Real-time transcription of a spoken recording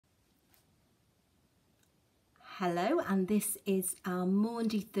Hello, and this is our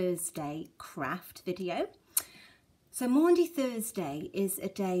Maundy Thursday craft video. So Maundy Thursday is a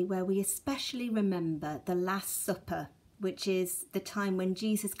day where we especially remember the Last Supper, which is the time when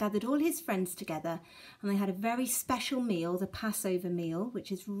Jesus gathered all his friends together and they had a very special meal, the Passover meal,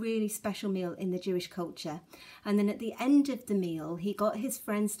 which is a really special meal in the Jewish culture. And then at the end of the meal, he got his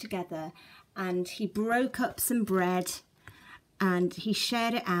friends together and he broke up some bread and he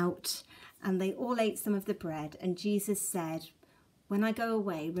shared it out. And they all ate some of the bread, and Jesus said, when I go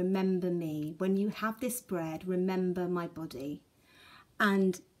away, remember me. When you have this bread, remember my body.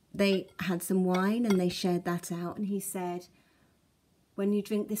 And they had some wine and they shared that out. And he said, when you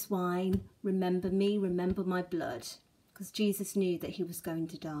drink this wine, remember me, remember my blood. Because Jesus knew that he was going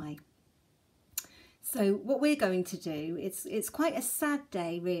to die. So what we're going to do, it's quite a sad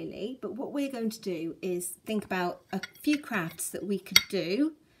day really, but what we're going to do is think about a few crafts that we could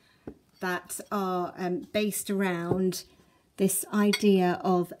do that are based around this idea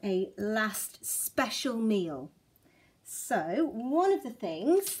of a last special meal. So one of the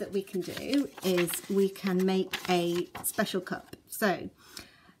things that we can do is we can make a special cup. So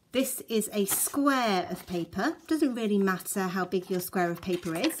this is a square of paper. Doesn't really matter how big your square of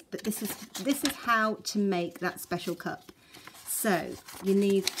paper is, but this is how to make that special cup. So you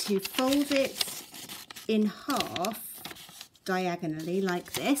need to fold it in half diagonally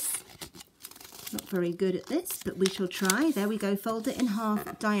like this. Not very good at this, but we shall try. There we go, fold it in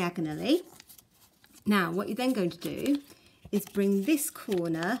half diagonally. Now, what you're then going to do is bring this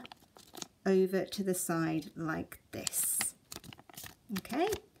corner over to the side like this. Okay,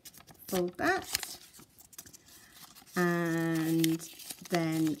 fold that. And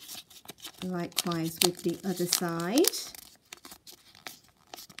then likewise with the other side.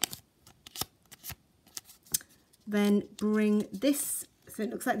 Then bring this, so it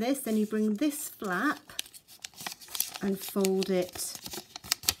looks like this, then you bring this flap and fold it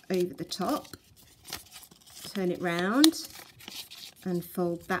over the top, turn it round and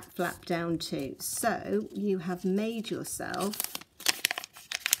fold that flap down too. So you have made yourself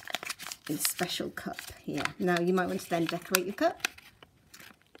a special cup here. Now you might want to then decorate your cup.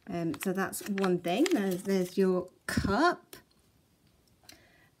 So that's one thing, there's your cup.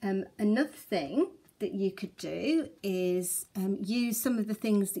 Another thing that you could do is use some of the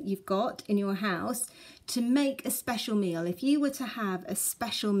things that you've got in your house to make a special meal. If you were to have a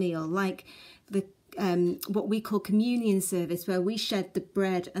special meal like the what we call communion service, where we shed the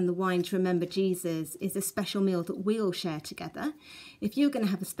bread and the wine to remember Jesus, is a special meal that we all share together. If you're going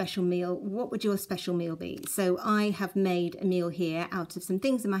to have a special meal, what would your special meal be? So I have made a meal here out of some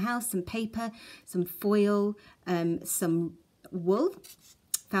things in my house, some paper, some foil, some wool,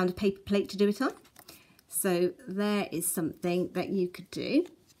 found a paper plate to do it on. So there is something that you could do.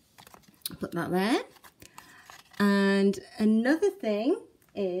 Put that there. And another thing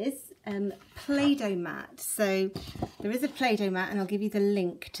is Play-Doh mat. So there is a Play-Doh mat and I'll give you the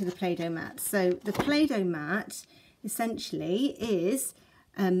link to the Play-Doh mat. So the Play-Doh mat essentially is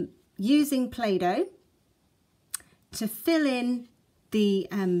using Play-Doh to fill in the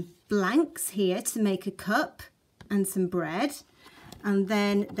blanks here to make a cup and some bread. And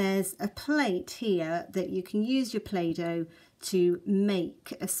then there's a plate here that you can use your Play-Doh to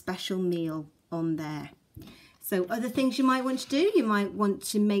make a special meal on there. So other things you might want to do, you might want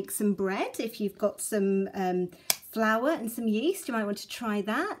to make some bread. If you've got some flour and some yeast, you might want to try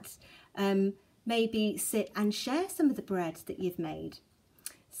that. Maybe sit and share some of the bread that you've made.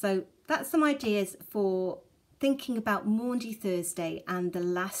 So that's some ideas for thinking about Maundy Thursday and the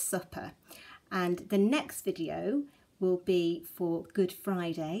Last Supper. And the next video will be for Good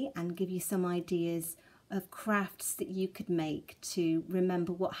Friday and give you some ideas of crafts that you could make to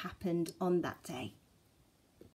remember what happened on that day.